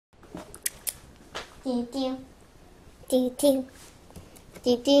Do do do do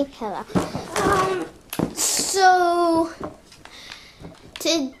do do. Hello. So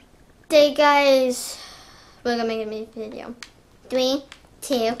today, guys, we're gonna make a mini video. 3,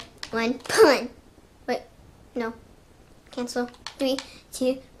 2, 1, punch. Wait, no, cancel. 3,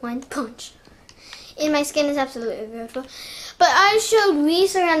 2, 1, punch. And my skin is absolutely beautiful. But I showed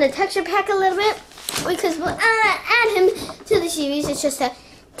Reese around the texture pack a little bit because we'll add him to the series. It's just that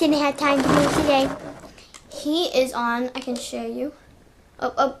didn't have time to do it today. He is on. I can show you.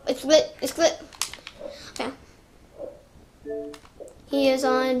 Oh, it's lit. It's lit. Okay. He is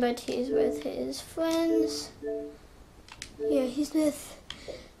on, but he's with his friends. Yeah, he's with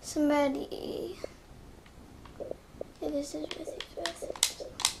somebody. Yeah, this is with his friends.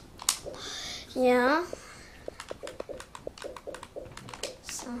 Yeah.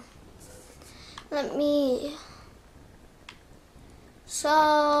 So, let me.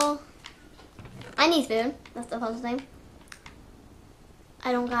 So, I need food. That's the first thing.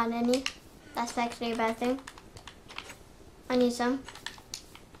 I don't got any. That's actually a bad thing. I need some.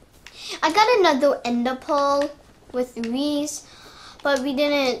 I got another ender pearl with Reese, but we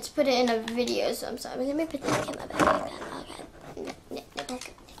didn't put it in a video, so I'm sorry. Let me put that in my bag.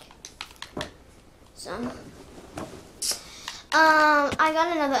 Okay. So, I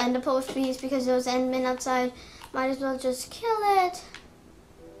got another ender pearl with Reese because there was Enderman outside. Might as well just kill it.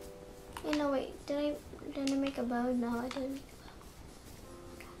 You know, wait, did I make a bow? No, I didn't.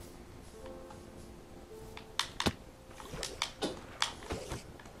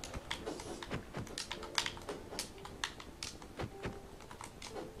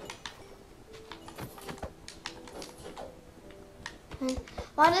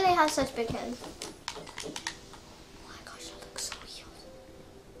 Why do they have such big heads? Oh my gosh, that looks so cute.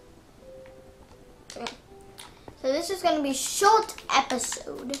 Okay. So this is gonna be short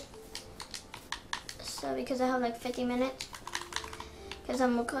episode. So because I have like 50 minutes. Because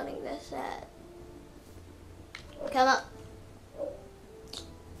I'm recording this at come up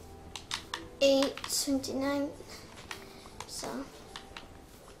 8:29. So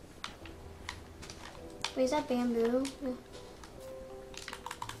wait, is that bamboo? No.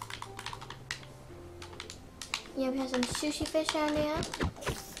 Yeah, we have some sushi fish down there.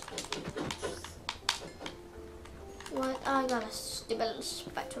 What? Oh, I got a stupid little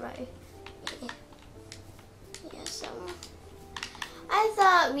spot right. Yeah, so I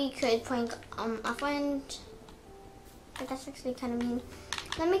thought we could prank a friend, but that's actually kind of mean.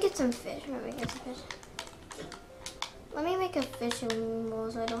 Let me get some fish. Let me make a fishing bowl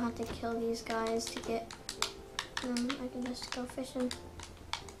so I don't have to kill these guys to get. I can just go fishing.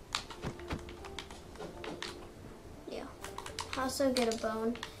 Also get a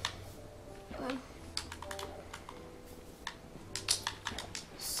bone.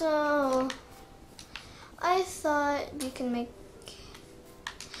 So I thought we can make.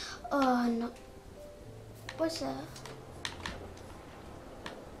 Oh no! What's that?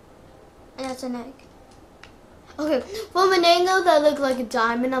 That's an egg. Okay, from an angle that looked like a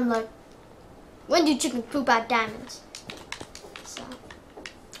diamond, I'm like, when do chickens poop out diamonds? So.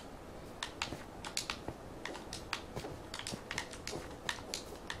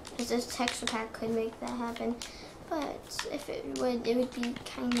 This texture pack could make that happen, but if it would be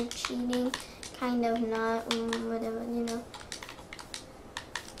kind of cheating, kind of not, whatever, you know.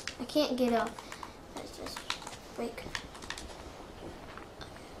 I can't get up. Let's just break.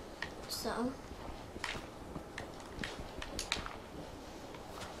 So.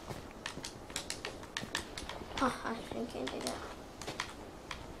 Oh, I actually can't do that.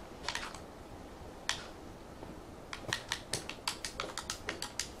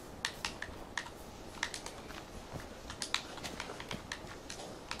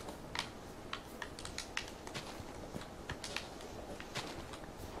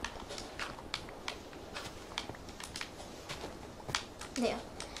 There.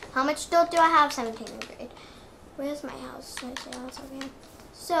 How much dirt do I have? 17th grade. Where's my house? Okay.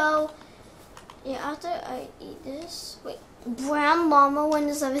 So, yeah, after I eat this, wait, brown llama. When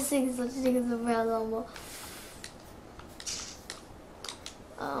does everything such thing as a brown llama?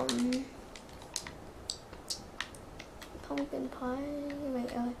 Pumpkin pie.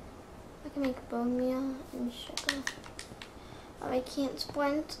 Wait, I can make bone meal and sugar. Oh, I can't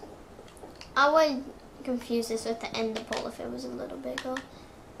sprint. I would confuse this with the ender pearl if it was a little bigger.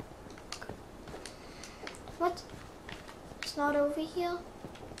 What? It's not over here?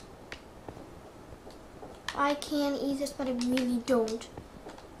 I can eat this, but I really don't.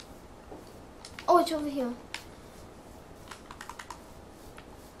 Oh, it's over here.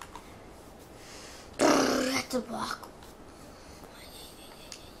 That's a block.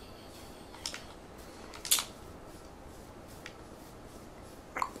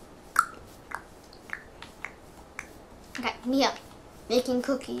 Yeah, making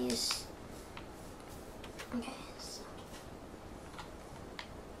cookies. Okay. So.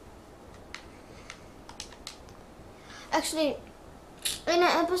 Actually, in an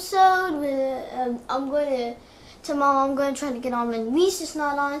episode where tomorrow I'm going to try to get on when Reese is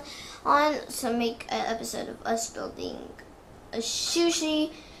not on to make an episode of us building a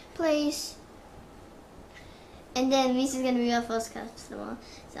sushi place. And then Reese is going to be our first customer.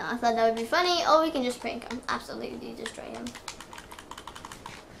 So I thought that would be funny. Or we can just prank him. Absolutely destroy him.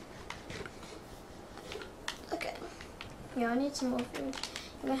 Okay. Yeah, I need some more food.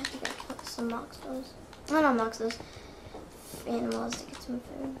 I'm going to have to get some Moxos. Oh, not Moxos. Animals to get some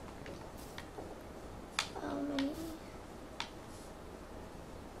food. How many?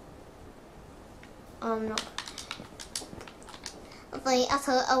 No. Hopefully, I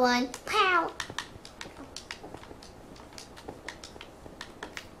saw a one. Pow!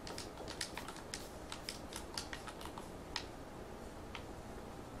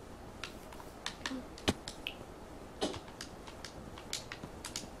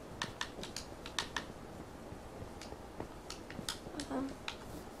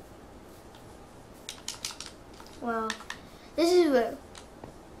 Wow, this is weird.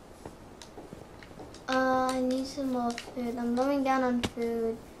 I need some more food. I'm going down on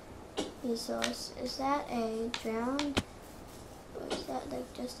food resource. Is that a drowned? Or is that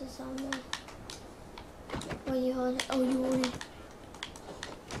like just a zombie? What are you holding? Oh, you holding.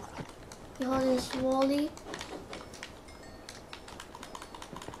 You holding Swally?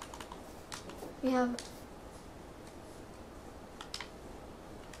 We have.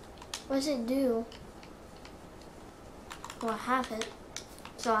 What does it do? Well, I have it.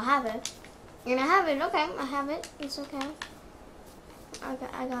 So I have it. You're gonna have it. Okay, I have it. It's okay. I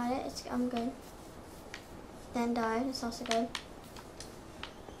got it. I'm good. Then died. It's also good.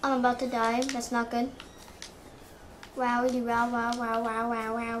 I'm about to die. That's not good. Wowity wow wow wow wow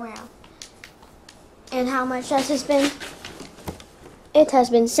wow wow wow. And how much has this been? It has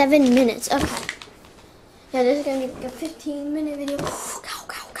been 7 minutes. Okay. Yeah, this is gonna be like a 15-minute video. Cow,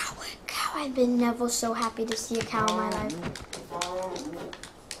 cow, cow, cow. I've been never so happy to see a cow in my life. What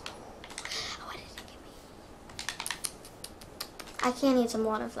did it give me? I can't eat some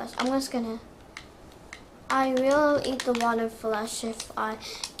water flesh. I'm just gonna. I will eat the water flesh if I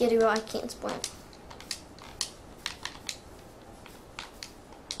get it or I can't spoil it.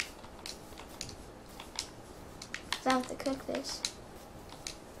 So I have to cook this.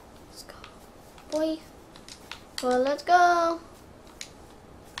 Let's go, boy. Well, let's go.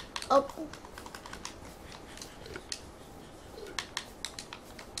 Oh.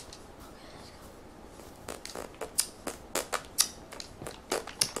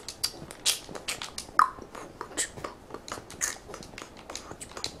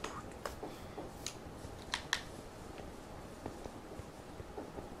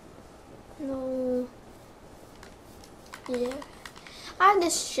 No. Yeah. I have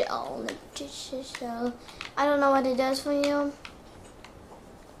this shell. This shell. I don't know what it does for you.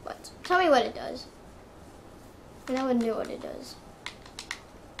 What? Tell me what it does. And I wouldn't know what it does.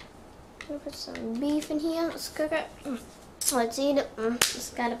 I'm gonna put some beef in here. Let's cook it. Let's eat it. It's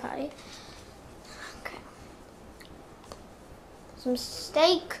got a potty. Okay. Some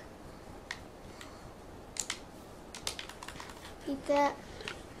steak. Eat that.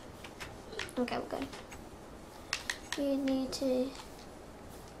 Okay, we're good. You need to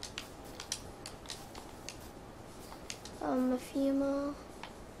a few more.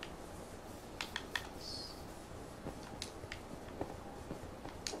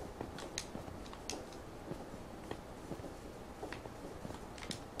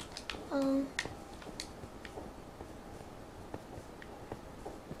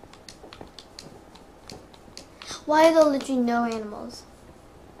 Why are there literally no animals?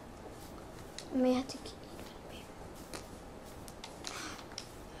 I may have to keep.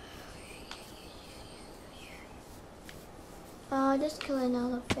 Just kill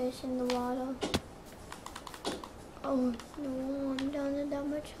another fish in the water. Oh no, I'm down to that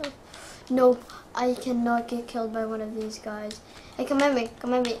much health. Nope, I cannot get killed by one of these guys. Hey, come at me,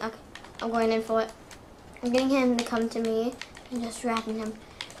 come at me. Okay, I'm going in for it. I'm getting him to come to me and just wrapping him.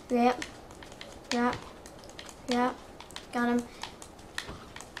 Yep, yep, yep. Got him.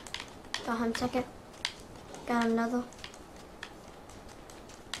 Got him second. Got him another.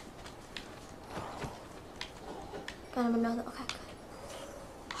 Got him another. Okay, good.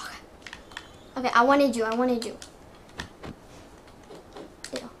 Okay, I wanted you.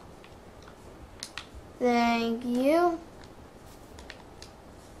 Yeah. Thank you.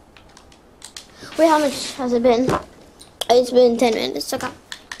 Wait, how much has it been? It's been 10 minutes. Okay.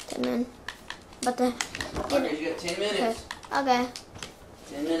 10 minutes. But you got 10 minutes. Okay. Okay.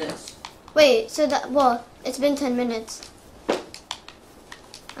 10 minutes. Wait, so well, it's been 10 minutes.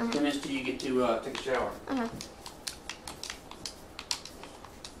 10 minutes till you get to take a shower. Okay.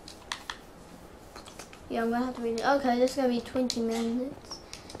 Yeah, I'm gonna have to read it. Okay, this is gonna be 20 minutes.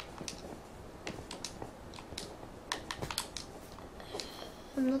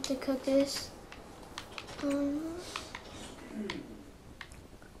 I'm not to cook this.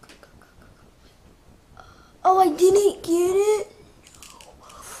 Oh, I didn't get it.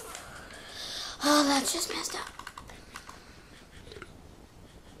 Oh, that's just messed up.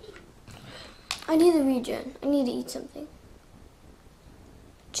 I need a regen. I need to eat something.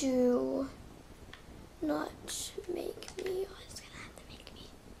 Do not make me. Oh, it's gonna have to make me.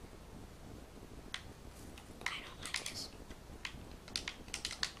 I don't like this.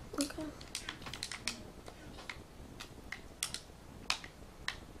 Okay.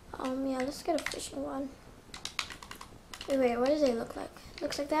 Yeah, let's get a fishing rod. Wait, what does it look like?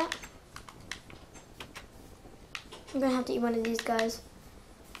 Looks like that? I'm gonna have to eat one of these guys.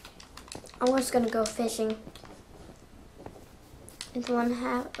 I'm just gonna go fishing. It's one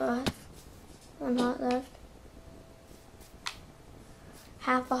heart left.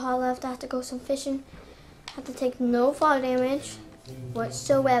 Half a heart left. I have to go some fishing. I have to take no fall damage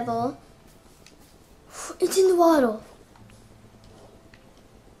whatsoever. It's in the water.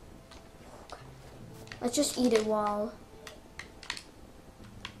 Let's just eat it while.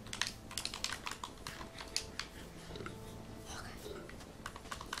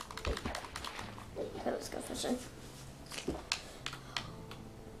 Okay, let's go fishing.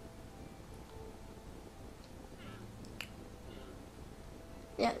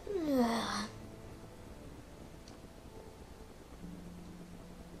 Yeah.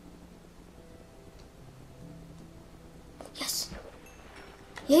 Yes.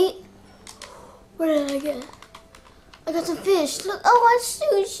 Yeet. What did I get? I got some fish. Look, oh, it's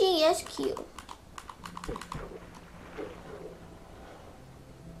sushi. That's cute.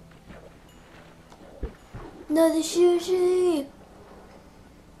 Another sushi.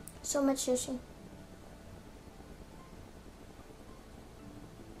 So much sushi.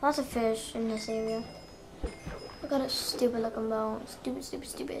 Lots of fish in this area. Look at a stupid looking boat.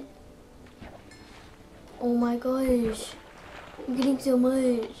 Stupid. Oh my gosh. I'm getting so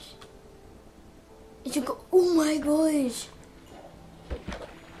much. It should go. Oh my gosh.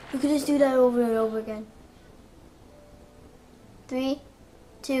 We could just do that over and over again. 3,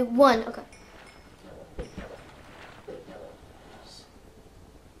 2, 1. Okay.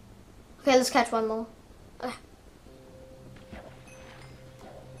 Okay, let's catch one more. Okay.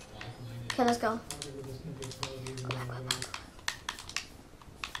 Okay, let's go. Go back.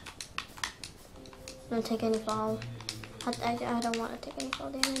 Don't take any fall. I don't want to take any fall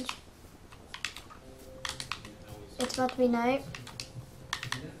damage. It's about to be night.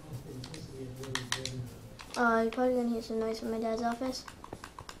 You're probably gonna hear some noise from my dad's office.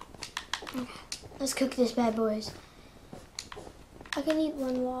 Okay, let's cook this bad boys. I can eat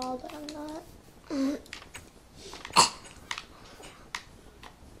one wall, but I'm not.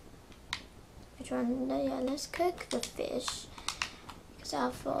 Which one? Yeah, let's cook the fish. Because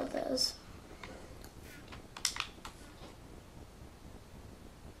I'll follow those.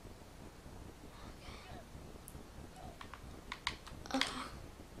 Okay.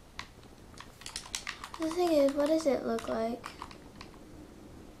 The thing is, what does it look like?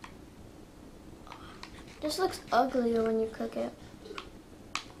 This looks uglier when you cook it.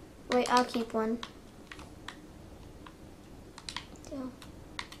 Wait, I'll keep one. Yeah.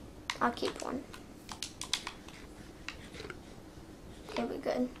 I'll keep one. Okay, we're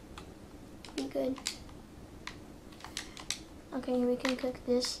good. Be good. Okay, we can cook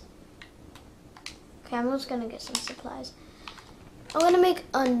this. Okay, I'm just gonna get some supplies. I'm gonna make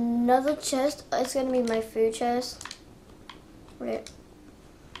another chest. It's gonna be my food chest. Right.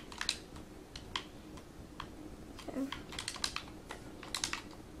 Okay.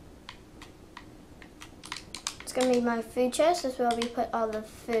 It's gonna be my food chest. That's where we put all the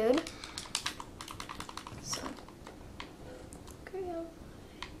food. So,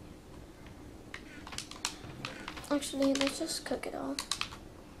 actually, let's just cook it all.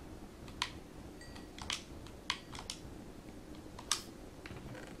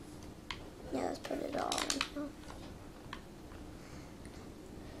 Yeah, let's put it all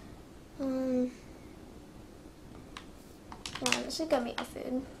in. Yeah, this is gonna be our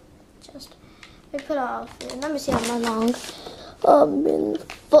food. Just we put our food. Let me see how long. Been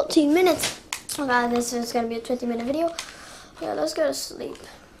 14 minutes. Oh god, this is gonna be a 20-minute video. Yeah, let's go to sleep.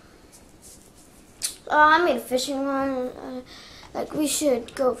 I made a fishing rod. Like we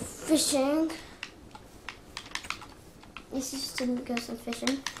should go fishing. this is just to go some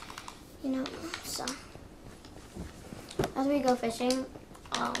fishing, you know. So as we go fishing,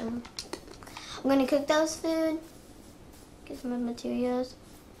 I'm gonna cook those food, get some materials.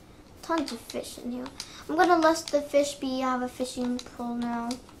 Tons of fish in here. I'm gonna let the fish be. I have a fishing pole now.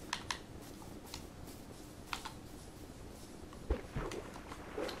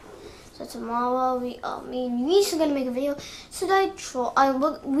 So tomorrow me and Reese are gonna make a video. Should I troll? I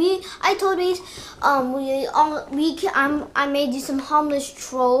told Reese I made you some harmless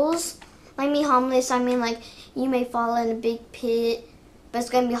trolls. I mean harmless. I mean like you may fall in a big pit, but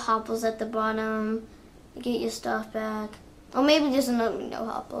it's gonna be hopples at the bottom. You get your stuff back. Or maybe there's no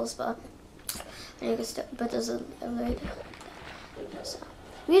hopples, but there's a lid. So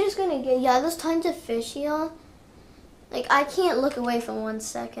we're just gonna get there's tons of fish here. Like I can't look away for 1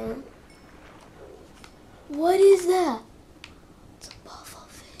 second. What is that? It's a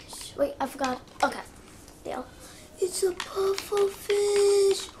pufferfish. Wait, I forgot. Okay, yeah, it's a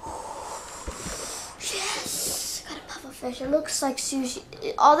pufferfish. Yes, got a pufferfish. It looks like sushi.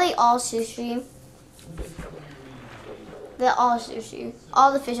 Are they all sushi? They're all sushi.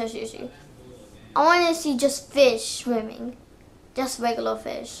 All the fish are sushi. I want to see just fish swimming. Just regular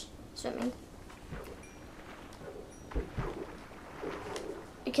fish swimming.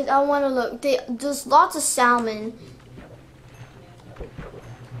 Because I want to look. There's lots of salmon.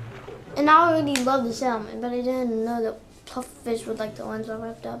 And I already love the salmon, but I didn't know that pufferfish were like the ones that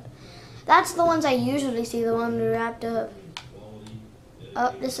wrapped up. That's the ones I usually see, the one wrapped up.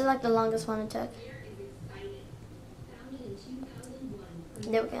 Oh, this is like the longest one it took.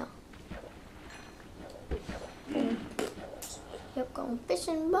 There we go. Yep, going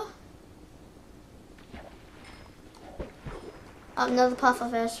fishing, bro. Another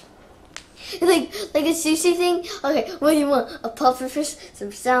pufferfish. like a sushi thing. Okay, what do you want? A pufferfish,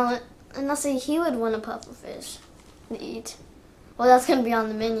 some salad, and I'll say he would want a pufferfish to eat. Well, that's gonna be on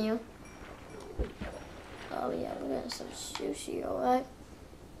the menu. Oh yeah, we're gonna have some sushi, alright?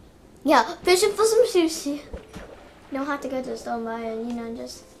 Yeah, fishing for some sushi. You don't have to go to the store and buy it,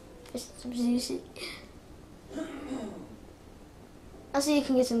 just fish some sushi. Also, you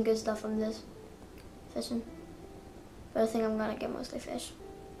can get some good stuff from this fishing. But I think I'm gonna get mostly fish.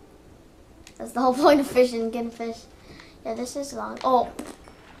 That's the whole point of fishing, getting fish. Yeah, this is long. Oh,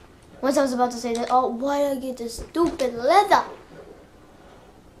 once I was about to say that. Oh, why did I get this stupid leather?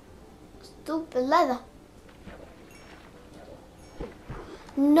 Stupid leather.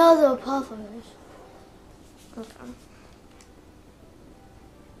 Another pufferfish. Okay.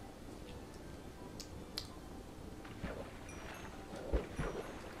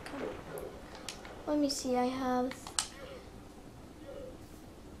 Let me see, I have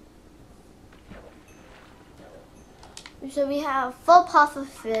so we have 4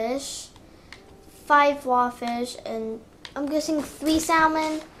 pufferfish, 5 wallfish, and I'm guessing 3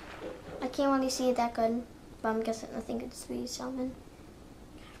 salmon. I can't really see it that good, but I'm guessing I think it's 3 salmon.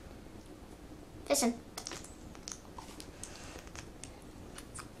 Fishing.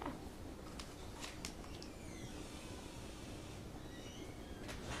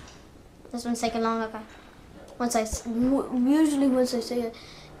 This one's taking long. Okay. Usually once I say it,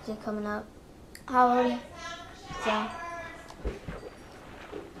 is it coming up? How old? So.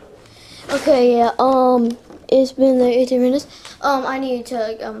 Okay, yeah. It's been like 18 minutes. I need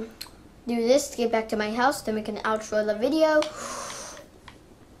to do this to get back to my house. Then we can outro the video.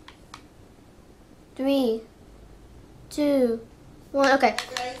 3, 2, 1. Okay.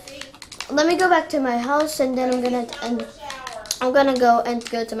 Let me go back to my house, and then I'm gonna end. I'm gonna go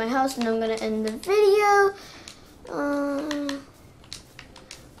to my house, and I'm gonna end the video.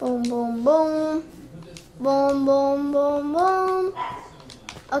 Boom, boom, boom, boom, boom, boom, boom.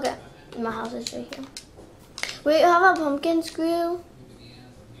 Okay, my house is right here. Wait, how about pumpkins grew?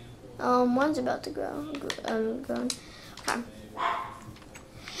 One's about to grow. Grown. Okay.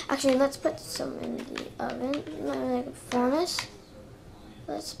 Actually, let's put some in the oven, like a furnace.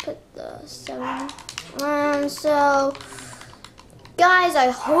 Let's put the 7. So, guys, I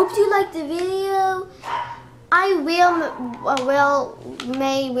hope you liked the video. I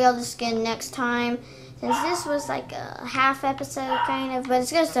may wear the skin next time, since this was like a half episode kind of, but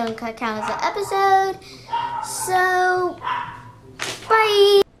it's gonna still count as an episode. So,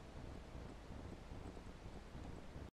 bye.